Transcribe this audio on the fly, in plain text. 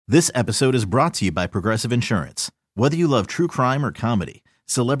This episode is brought to you by Progressive Insurance. Whether you love true crime or comedy,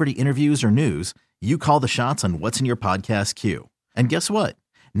 celebrity interviews or news, you call the shots on what's in your podcast queue. And guess what?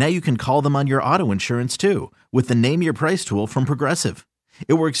 Now you can call them on your auto insurance too with the Name Your Price tool from Progressive.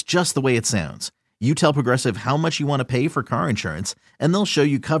 It works just the way it sounds. You tell Progressive how much you want to pay for car insurance, and they'll show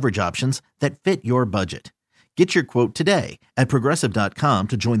you coverage options that fit your budget. Get your quote today at Progressive.com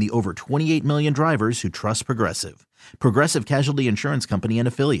to join the over 28 million drivers who trust Progressive. Progressive Casualty Insurance Company and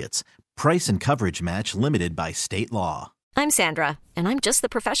Affiliates. Price and coverage match limited by state law. I'm Sandra, and I'm just the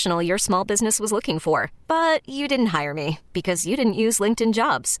professional your small business was looking for. But you didn't hire me because you didn't use LinkedIn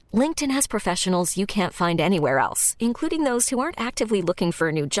Jobs. LinkedIn has professionals you can't find anywhere else, including those who aren't actively looking for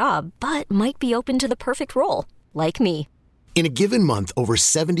a new job, but might be open to the perfect role, like me. In a given month, over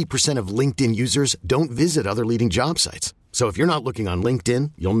 70% of LinkedIn users don't visit other leading job sites. So if you're not looking on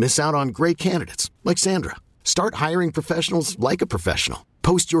LinkedIn, you'll miss out on great candidates like Sandra. Start hiring professionals like a professional.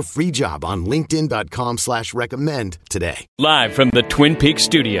 Post your free job on linkedin.com/recommend today. Live from the Twin Peaks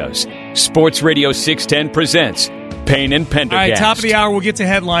studios, Sports Radio 610 presents Payne and Pendergast. All right, top of the hour, we'll get to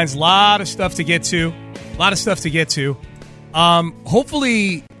headlines. A lot of stuff to get to.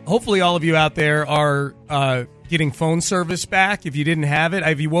 Hopefully all of you out there are getting phone service back. If you didn't have it,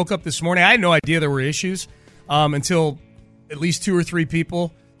 if you woke up this morning, I had no idea there were issues until at least two or three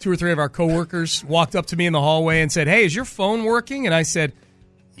of our coworkers walked up to me in the hallway and said, "Hey, is your phone working?" And I said,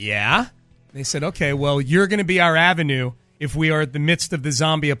 "Yeah." They said, "Okay, well, you're going to be our avenue if we are at the midst of the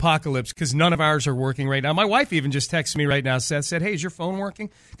zombie apocalypse because none of ours are working right now." My wife even just texted me right now, Seth, said, "Hey, is your phone working?"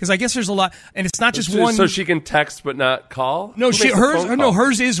 Because I guess there's a lot, and it's not just one. So she can text but not call? No,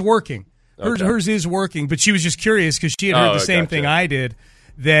 hers is working. Hers is working, but she was just curious because she had heard the same thing I did.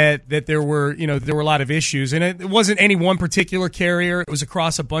 That there were a lot of issues, and it wasn't any one particular carrier. It was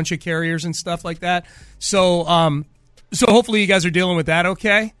across a bunch of carriers and stuff like that. So hopefully you guys are dealing with that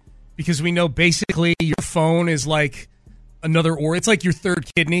okay, because we know basically your phone is like it's like your third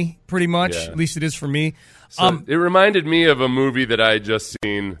kidney, pretty much. Yeah. At least it is for me. So it reminded me of a movie that I had just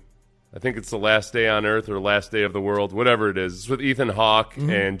seen. I think it's The Last Day on Earth or Last Day of the World, whatever it is. It's with Ethan Hawke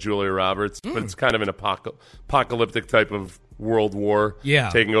and Julia Roberts, but it's kind of an apocalyptic type of world war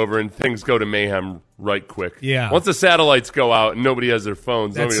taking over, and things go to mayhem right quick. Yeah. Once the satellites go out and nobody has their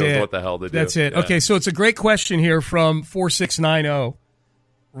phones, nobody knows what the hell to do. That's it. Yeah. Okay, so it's a great question here from 4690.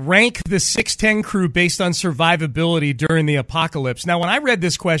 Rank the 610 crew based on survivability during the apocalypse. Now, when I read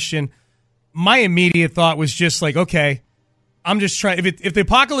this question, my immediate thought was just like, okay, I'm just trying. If the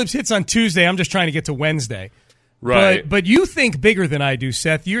apocalypse hits on Tuesday, I'm just trying to get to Wednesday. Right. But you think bigger than I do,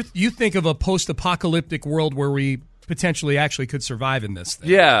 Seth. You think of a post-apocalyptic world where we potentially actually could survive in this thing.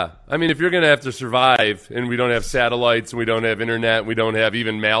 Yeah. I mean, if you're going to have to survive and we don't have satellites and we don't have internet, we don't have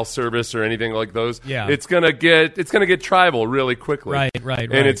even mail service or anything like those, it's going to get tribal really quickly.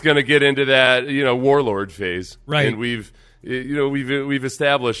 Right. And it's going to get into that, warlord phase. Right. And we've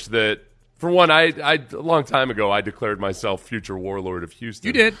established that. For one, a long time ago, I declared myself future warlord of Houston.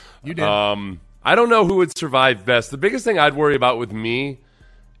 You did. I don't know who would survive best. The biggest thing I'd worry about with me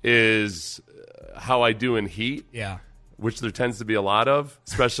is how I do in heat. Yeah. Which there tends to be a lot of.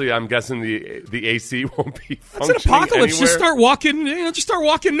 Especially, I'm guessing the AC won't be functioning. It's an apocalypse. Anywhere. Just start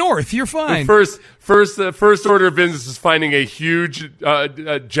walking north. You're fine. The first order of business is finding a huge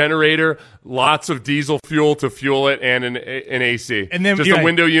generator, lots of diesel fuel to fuel it, and an AC. And then just a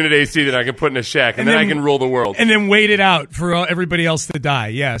window unit AC that I can put in a shack, and then I can rule the world. And then wait it out for everybody else to die.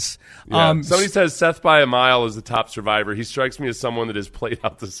 Yes. Yeah. Somebody says Seth by a mile is the top survivor. He strikes me as someone that has played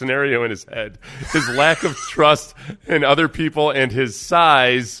out the scenario in his head. His lack of trust in other people and his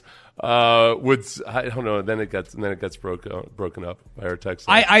size I don't know. Then it gets broken up by our text.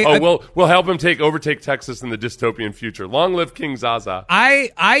 We'll help him overtake Texas in the dystopian future. Long live King Zaza.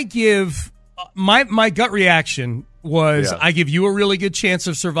 I give my gut reaction was I give you a really good chance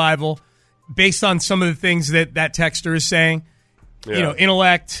of survival based on some of the things that texter is saying. Yeah.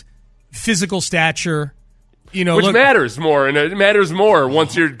 Intellect, physical stature. Which matters more, and it matters more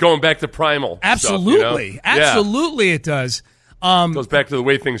once you're going back to primal. Absolutely, stuff, absolutely, it does. It goes back to the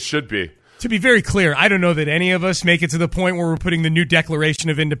way things should be. To be very clear, I don't know that any of us make it to the point where we're putting the new Declaration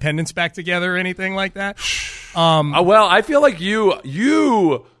of Independence back together or anything like that. Well, I feel like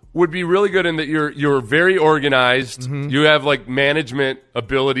you would be really good in that you're very organized. Mm-hmm. You have like management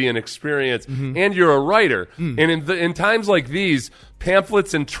ability and experience, and you're a writer. And in times like these,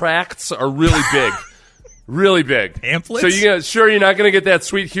 pamphlets and tracts are really big. Really big. Pamphlets? So you're not going to get that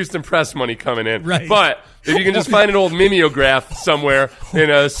sweet Houston Press money coming in. Right. But if you can just find an old mimeograph somewhere in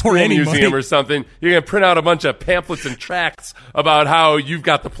a school museum or something, you're going to print out a bunch of pamphlets and tracts about how you've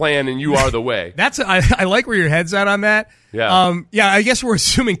got the plan and you are the way. I like where your head's at on that. Yeah. I guess we're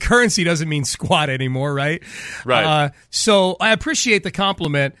assuming currency doesn't mean squat anymore, right? Right. So I appreciate the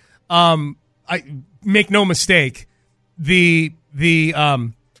compliment. I make no mistake, the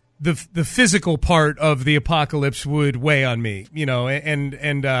physical part of the apocalypse would weigh on me,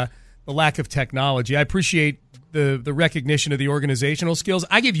 and the lack of technology. I appreciate the recognition of the organizational skills.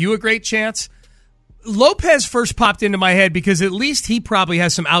 I give you a great chance. Lopez first popped into my head because at least he probably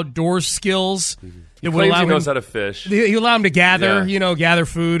has some outdoor skills. He claims he knows how to fish. You allow him to gather, gather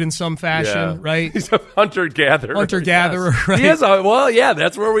food in some fashion, right? He's a hunter-gatherer. Hunter-gatherer, yes. right? He is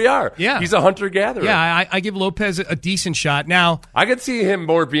that's where we are. Yeah. He's a hunter-gatherer. Yeah, I give Lopez a decent shot. Now, I could see him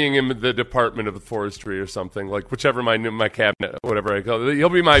more being in the Department of Forestry or something, like whichever my cabinet, whatever I call it. He'll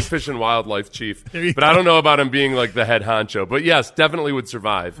be my fish and wildlife chief. But I don't know about him being like the head honcho. But yes, definitely would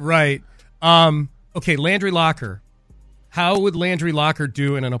survive. Right. Okay, Landry Locker. How would Landry Locker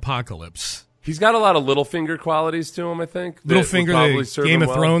do in an apocalypse? He's got a lot of Littlefinger qualities to him, I think. Littlefinger, the Game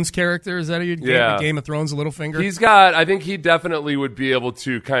of Thrones character? Is that a Game of Thrones, Littlefinger? I think he definitely would be able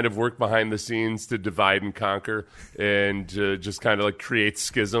to kind of work behind the scenes to divide and conquer and just kind of like create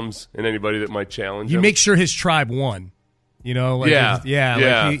schisms in anybody that might challenge him. He'd make sure his tribe won. He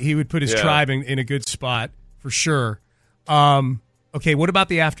would put his tribe in a good spot for sure. Okay, what about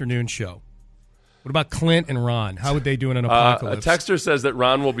the afternoon show? What about Clint and Ron? How would they do in an apocalypse? A texter says that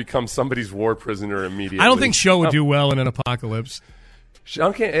Ron will become somebody's war prisoner immediately. I don't think Show would do well in an apocalypse.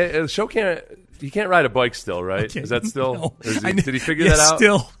 Show can't. He can't ride a bike still, right? Okay. Is that still? No. Did he figure that out?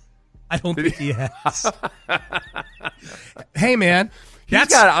 Still, I don't think he has. Hey, man.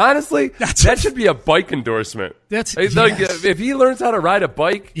 That should be a bike endorsement. If he learns how to ride a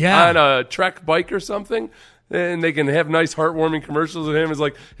bike on a Trek bike or something, and they can have nice, heartwarming commercials of him. It's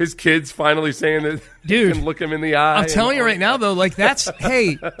like his kids finally saying that you can look him in the eye. I'm telling you right now, though, like that's a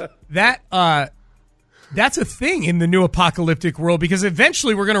thing in the new apocalyptic world because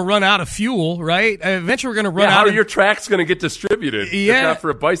eventually we're going to run out of fuel, right? Eventually we're going to run out. How are your tracks going to get distributed? If not for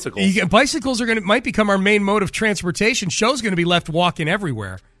a bicycle. Bicycles might become our main mode of transportation. Show's going to be left walking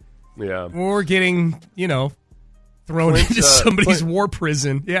everywhere. Yeah, or getting thrown into somebody's war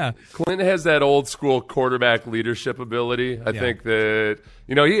prison. Yeah. Clint has that old school quarterback leadership ability. I think that,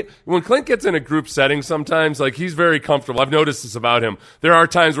 when Clint gets in a group setting sometimes, like he's very comfortable. I've noticed this about him. There are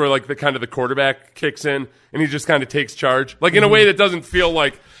times where like the quarterback kicks in and he just kind of takes charge. Like in a way that doesn't feel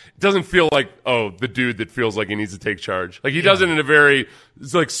like, the dude that feels like he needs to take charge. Like he does it in a very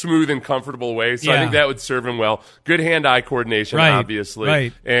smooth and comfortable way. So I think that would serve him well. Good hand-eye coordination, obviously.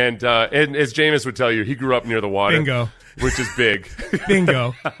 Right. And as Jameis would tell you, he grew up near the water. Bingo. Which is big.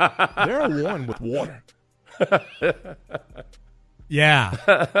 Bingo. They're one with water. Yeah.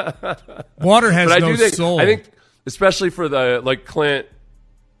 Water has no soul. I think, especially for Clint,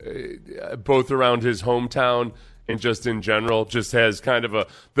 both around his hometown and just in general, just has kind of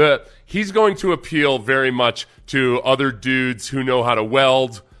he's going to appeal very much to other dudes who know how to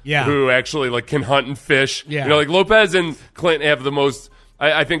weld, who actually can hunt and fish. Yeah. Lopez and Clint have the most,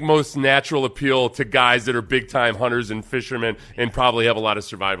 I think, most natural appeal to guys that are big time hunters and fishermen and probably have a lot of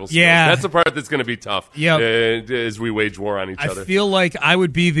survival skills. Yeah. That's the part that's going to be tough as we wage war on each other. I feel like I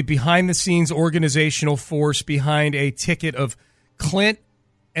would be the behind the scenes organizational force behind a ticket of Clint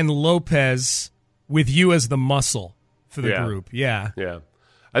and Lopez with you as the muscle for the group. Yeah. Yeah.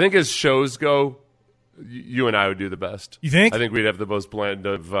 I think as shows go, you and I would do the best. You think? I think we'd have the most blend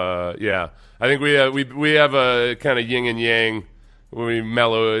of, I think we have a kind of yin and yang when we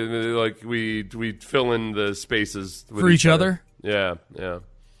mellow, we fill in the spaces with for each other. Yeah, yeah.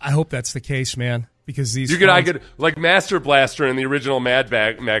 I hope that's the case, man. Because I could like Master Blaster in the original Mad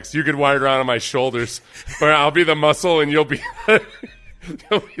Max. You could wire it around on my shoulders, or I'll be the muscle and you'll be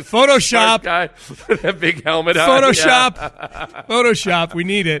Photoshop guy with that big helmet Photoshop. On. Photoshop. We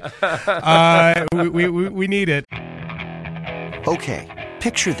need it. We need it. Okay,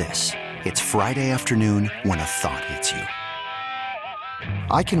 picture this. It's Friday afternoon when a thought hits you.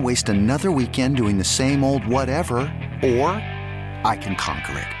 I can waste another weekend doing the same old whatever, or I can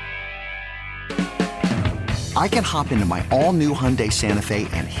conquer it. I can hop into my all-new Hyundai Santa Fe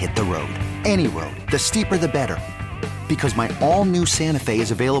and hit the road. Any road. The steeper, the better. Because my all-new Santa Fe is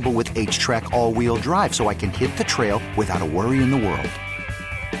available with H-Track all-wheel drive, so I can hit the trail without a worry in the world.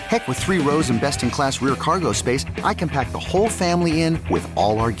 Heck, with 3 rows and best-in-class rear cargo space, I can pack the whole family in with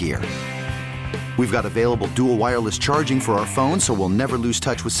all our gear. We've got available dual wireless charging for our phones, so we'll never lose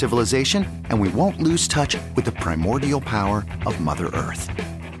touch with civilization, and we won't lose touch with the primordial power of Mother Earth.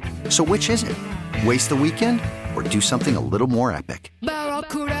 So which is it? Waste the weekend or do something a little more epic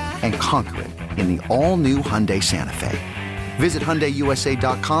and conquer it in the all-new Hyundai Santa Fe? Visit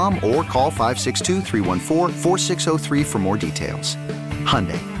HyundaiUSA.com or call 562-314-4603 for more details.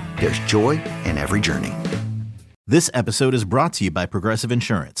 Hyundai, there's joy in every journey. This episode is brought to you by Progressive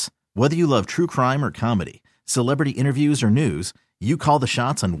Insurance. Whether you love true crime or comedy, celebrity interviews or news, you call the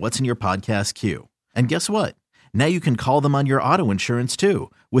shots on what's in your podcast queue. And guess what? Now you can call them on your auto insurance too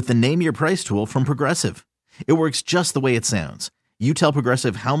with the Name Your Price tool from Progressive. It works just the way it sounds. You tell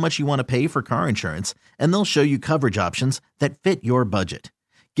Progressive how much you want to pay for car insurance, and they'll show you coverage options that fit your budget.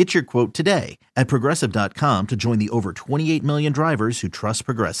 Get your quote today at Progressive.com to join the over 28 million drivers who trust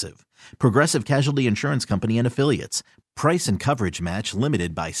Progressive. Progressive Casualty Insurance Company and Affiliates. Price and coverage match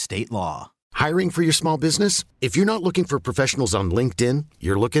limited by state law. Hiring for your small business? If you're not looking for professionals on LinkedIn,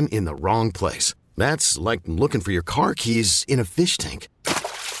 you're looking in the wrong place. That's like looking for your car keys in a fish tank.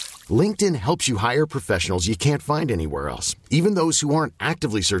 LinkedIn helps you hire professionals you can't find anywhere else, even those who aren't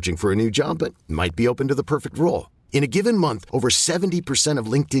actively searching for a new job but might be open to the perfect role. In a given month, over 70% of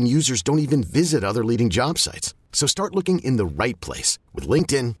LinkedIn users don't even visit other leading job sites. So start looking in the right place. With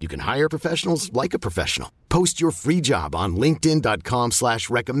LinkedIn, you can hire professionals like a professional. Post your free job on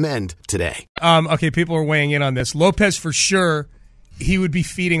linkedin.com/recommend today. Okay, people are weighing in on this. Lopez for sure. He would be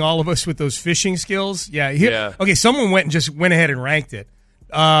feeding all of us with those fishing skills. Yeah. Okay, someone went ahead and ranked it.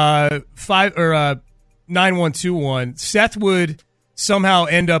 9121. Seth would somehow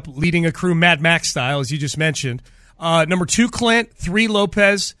end up leading a crew Mad Max style, as you just mentioned. Number 2, Clint. 3,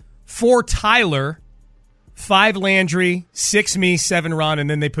 Lopez. 4, Tyler. 5, Landry. 6, me. 7, Ron. And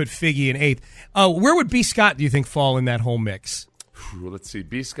then they put Figgy in 8th. Where would B. Scott, do you think, fall in that whole mix? Let's see.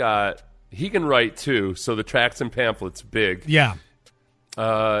 B. Scott, he can write too, so the tracts and pamphlets big. Yeah.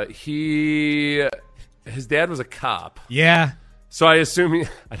 His dad was a cop. Yeah. So I assume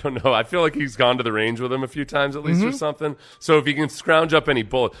I don't know. I feel like he's gone to the range with him a few times at least or something. So if he can scrounge up any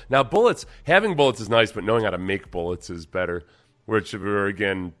bullet. Now, having bullets is nice, but knowing how to make bullets is better. Which,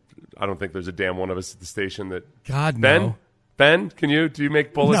 again, I don't think there's a damn one of us at the station that. God, no. Ben, do you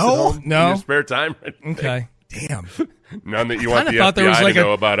make bullets at home? No. In your spare time? Okay. Damn. None that you want the FBI to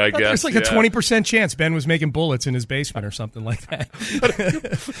know about, I guess. There's like a 20% chance Ben was making bullets in his basement or something like that.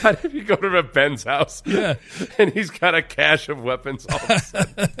 How did you go to Ben's house? Yeah. And he's got a cache of weapons all of a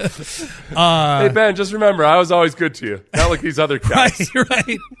sudden. Hey, Ben, just remember, I was always good to you. Not like these other guys.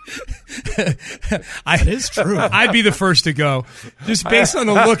 Right. It is true. I'd be the first to go. Just based on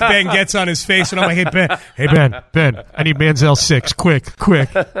the look Ben gets on his face. And I'm like, hey, Ben, I need Manziel 6. Quick.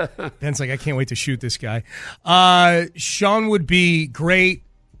 Ben's like, I can't wait to shoot this guy. Sean would be great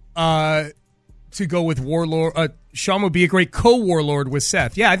to go with Warlord. Sean would be a great co-warlord with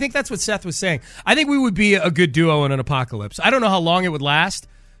Seth. Yeah, I think that's what Seth was saying. I think we would be a good duo in an apocalypse. I don't know how long it would last,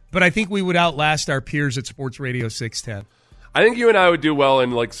 but I think we would outlast our peers at Sports Radio 610. I think you and I would do well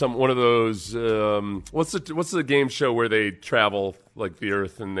in like one of those. What's the game show where they travel like the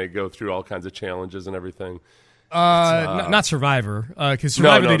Earth and they go through all kinds of challenges and everything? Not Survivor, because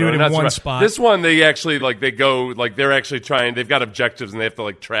Survivor they do it in one spot. This one they actually they're actually trying. They've got objectives and they have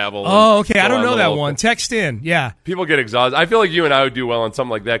to travel. Oh, okay. I don't know that one. Text in. Yeah. People get exhausted. I feel like you and I would do well on something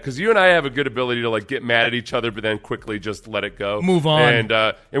like that because you and I have a good ability to get mad at each other, but then quickly just let it go, move on, and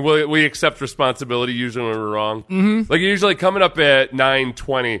we accept responsibility usually when we're wrong. Mm-hmm. Usually coming up at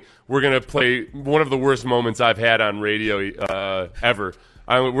 9:20, we're gonna play one of the worst moments I've had on radio ever.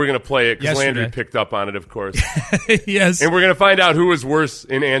 We're going to play it because Landry picked up on it, of course. Yes. And we're going to find out who was worse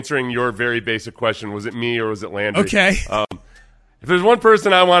in answering your very basic question. Was it me or was it Landry? Okay. If there's one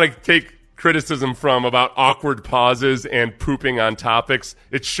person I want to take criticism from about awkward pauses and pooping on topics,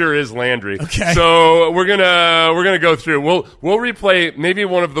 it sure is Landry. Okay. So we're gonna go through. We'll replay maybe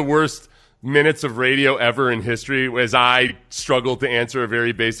one of the worst minutes of radio ever in history as I struggled to answer a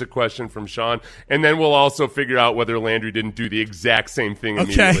very basic question from Sean. And then we'll also figure out whether Landry didn't do the exact same thing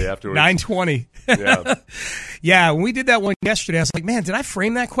immediately afterwards. 9:20. Yeah. Yeah, when we did that one yesterday, I was like, man, did I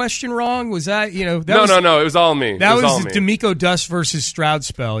frame that question wrong? Was that, No, it was all me. That was D'Amico Dust versus Stroud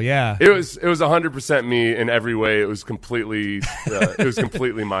spell, yeah. It was 100% me in every way. It was completely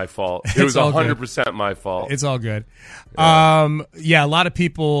my fault. It was 100% my fault. It's all good. Yeah, a lot of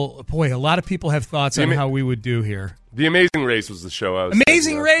people have thoughts on how we would do here. The Amazing Race was the show I was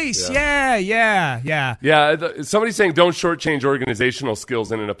Amazing Race, yeah. Somebody's saying don't shortchange organizational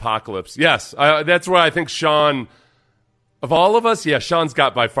skills in an apocalypse. Yes, that's where I think Sean Of all of us, yeah, Sean's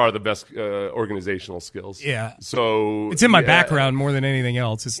got by far the best organizational skills. Yeah. So it's in my background more than anything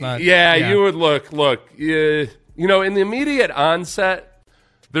else. It's not. Yeah, you would look. You know, in the immediate onset,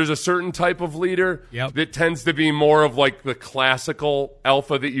 there's a certain type of leader that tends to be more of like the classical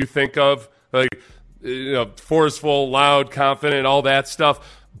alpha that you think of, like, you know, forceful, loud, confident, all that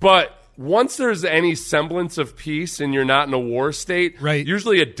stuff. But once there's any semblance of peace and you're not in a war state,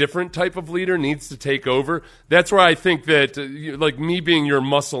 usually a different type of leader needs to take over. That's where I think that, like me being your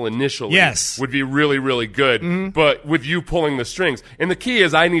muscle initially would be really, really good, but with you pulling the strings. And the key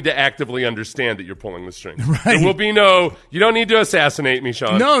is I need to actively understand that you're pulling the strings. There will be you don't need to assassinate me,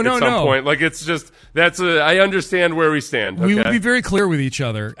 Sean, at some point. Like, it's just, I understand where we stand. Okay? We would be very clear with each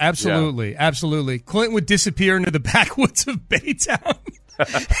other. Absolutely, absolutely. Clinton would disappear into the backwoods of Baytown.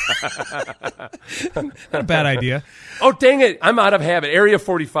 Not a bad idea. Oh, dang it. I'm out of habit. Area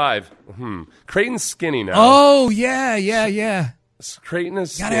 45. Creighton's skinny now. Oh, yeah. Creighton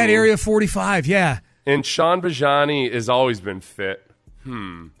is skinny. Gotta add Area 45, yeah. And Sean Bajani has always been fit.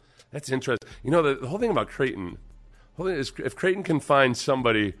 That's interesting. You know, the whole thing about Creighton, is if Creighton can find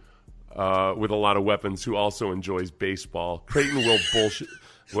somebody with a lot of weapons who also enjoys baseball, Creighton will bullshit.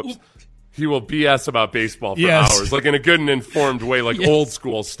 Whoops. He will BS about baseball for hours, like in a good and informed way, like old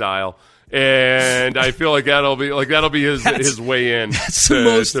school style. And I feel like that'll be his way in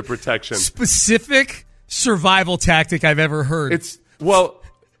to protection. Specific survival tactic I've ever heard.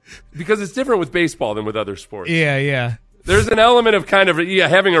 Because it's different with baseball than with other sports. Yeah. There's an element of kind of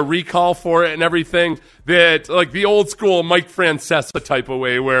having a recall for it and everything that, like the old school Mike Francesa type of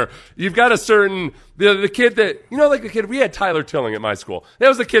way, where you've got a certain the kid that, you know, like the kid we had Tyler Tilling at my school. That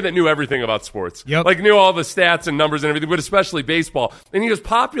was the kid that knew everything about sports. Like knew all the stats and numbers and everything, but especially baseball. And he was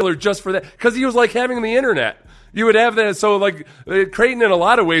popular just for that because he was like having the internet. You would have that. So, like, Creighton, in a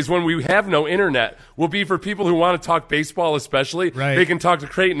lot of ways, when we have no internet, will be for people who want to talk baseball especially. They can talk to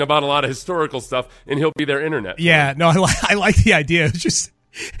Creighton about a lot of historical stuff, and he'll be their internet. Yeah, no, I like the idea. It's just,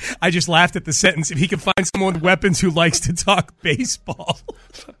 I just laughed at the sentence. If he could find someone with weapons who likes to talk baseball.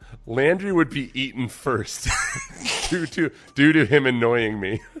 Landry would be eaten first due to him annoying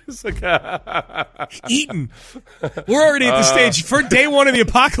me. It's like, eaten. We're already at the stage. For day one of the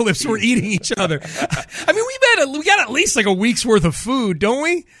apocalypse, we're eating each other. I mean, we got at least like a week's worth of food, don't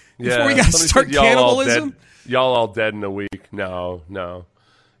we? Before we got to start cannibalism. Y'all all dead in a week. No.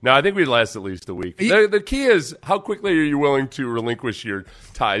 No, I think we'd last at least a week. The key is how quickly are you willing to relinquish your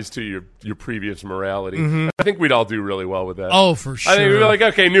ties to your previous morality. I think we'd all do really well with that. Oh, for sure. I think we'd be like,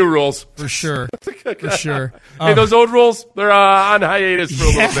 okay, new rules. For sure. For sure. Hey, those old rules, they're on hiatus for a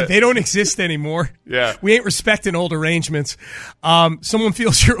little bit. They don't exist anymore. Yeah. We ain't respecting old arrangements. Someone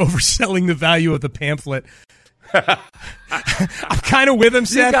feels you're overselling the value of the pamphlet. I'm kind of with him,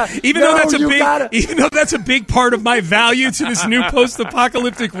 Seth. Even though that's a big part of my value to this new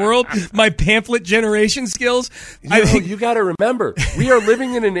post-apocalyptic world, my pamphlet generation skills. You got to remember, we are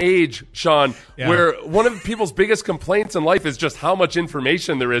living in an age, Sean, where one of people's biggest complaints in life is just how much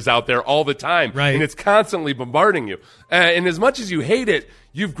information there is out there all the time, and it's constantly bombarding you. And as much as you hate it,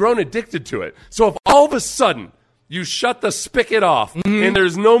 you've grown addicted to it. So if all of a sudden you shut the spigot off, and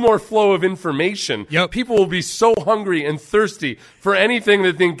there's no more flow of information. People will be so hungry and thirsty for anything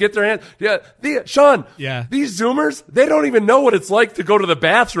that they can get their hands. Sean. These Zoomers, they don't even know what it's like to go to the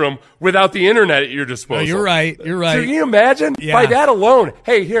bathroom without the internet at your disposal. No, you're right. You're right. So can you imagine? By that alone,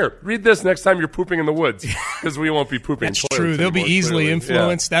 hey, here, read this next time you're pooping in the woods, because we won't be pooping. That's true. They'll be easily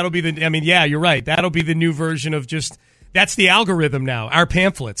influenced. That'll be you're right. That'll be the new version of that's the algorithm now. Our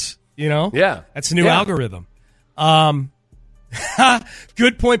pamphlets. You know. That's the new algorithm.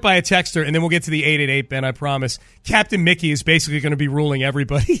 Good point by a texter, and then we'll get to the 888, Ben, I promise. Captain Mickey is basically going to be ruling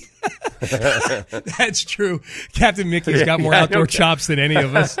everybody. That's true. Captain Mickey's got more outdoor chops than any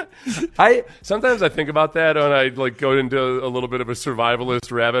of us. Sometimes I think about that when I go into a little bit of a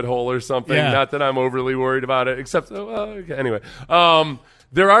survivalist rabbit hole or something. Not that I'm overly worried about it, except, anyway.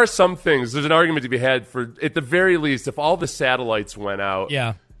 There are some things, there's an argument to be had for, at the very least, if all the satellites went out,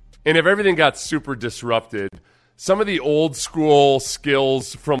 and if everything got super disrupted, some of the old school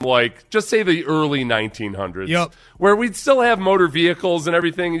skills from, just say the early 1900s, where we'd still have motor vehicles and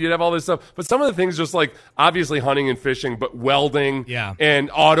everything, and you'd have all this stuff. But some of the things just obviously hunting and fishing, but welding and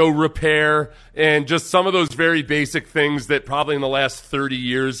auto repair and just some of those very basic things that probably in the last 30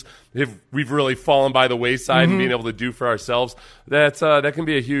 years we've really fallen by the wayside and being able to do for ourselves. That can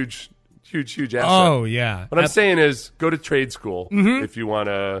be a huge asset. Oh, yeah. What I'm saying is go to trade school if you want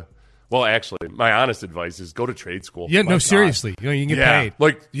to. Well, actually, my honest advice is go to trade school. Yeah, no, seriously. You can get paid.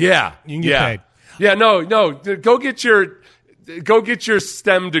 You can get paid. Yeah, no. Go get your go get your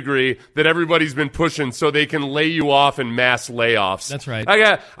STEM degree that everybody's been pushing so they can lay you off in mass layoffs. That's right. I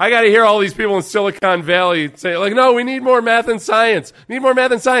got to hear all these people in Silicon Valley say, like, no, we need more math and science. We need more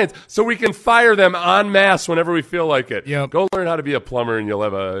math and science so we can fire them en masse whenever we feel like it. Yep. Go learn how to be a plumber and you'll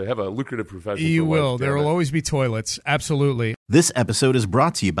have a lucrative profession. You for will. life, There will always be toilets. Absolutely. This episode is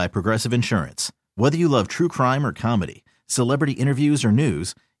brought to you by Progressive Insurance. Whether you love true crime or comedy, celebrity interviews or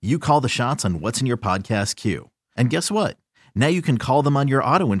news, you call the shots on what's in your podcast queue. And guess what? Now you can call them on your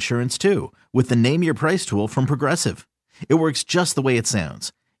auto insurance too with the Name Your Price tool from Progressive. It works just the way it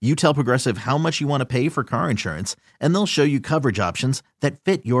sounds. You tell Progressive how much you want to pay for car insurance, and they'll show you coverage options that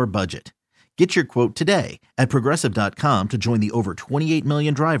fit your budget. Get your quote today at Progressive.com to join the over 28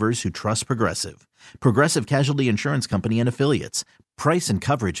 million drivers who trust Progressive. Progressive Casualty Insurance Company and Affiliates. Price and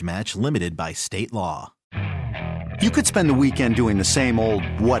coverage match limited by state law. You could spend the weekend doing the same old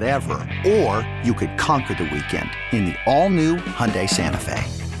whatever, or you could conquer the weekend in the all-new Hyundai Santa Fe.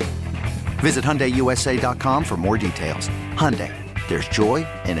 Visit HyundaiUSA.com for more details. Hyundai, there's joy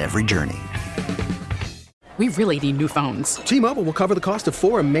in every journey. We really need new phones. T-Mobile will cover the cost of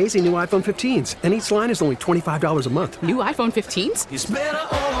 4 amazing new iPhone 15s, and each line is only $25 a month. New iPhone 15s? It's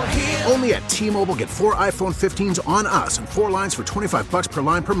better over here. Only at T-Mobile, get 4 iPhone 15s on us and 4 lines for $25 per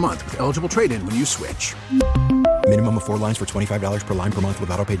line per month with eligible trade-in when you switch. Minimum of 4 lines for $25 per line per month with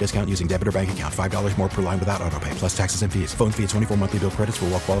autopay discount using debit or bank account. $5 more per line without autopay, plus taxes and fees. Phone fee at 24 monthly bill credits for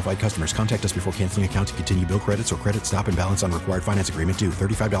well-qualified customers. Contact us before canceling account to continue bill credits or credit stop and balance on required finance agreement due.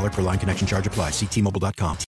 $35 per line connection charge applies. See T-Mobile.com.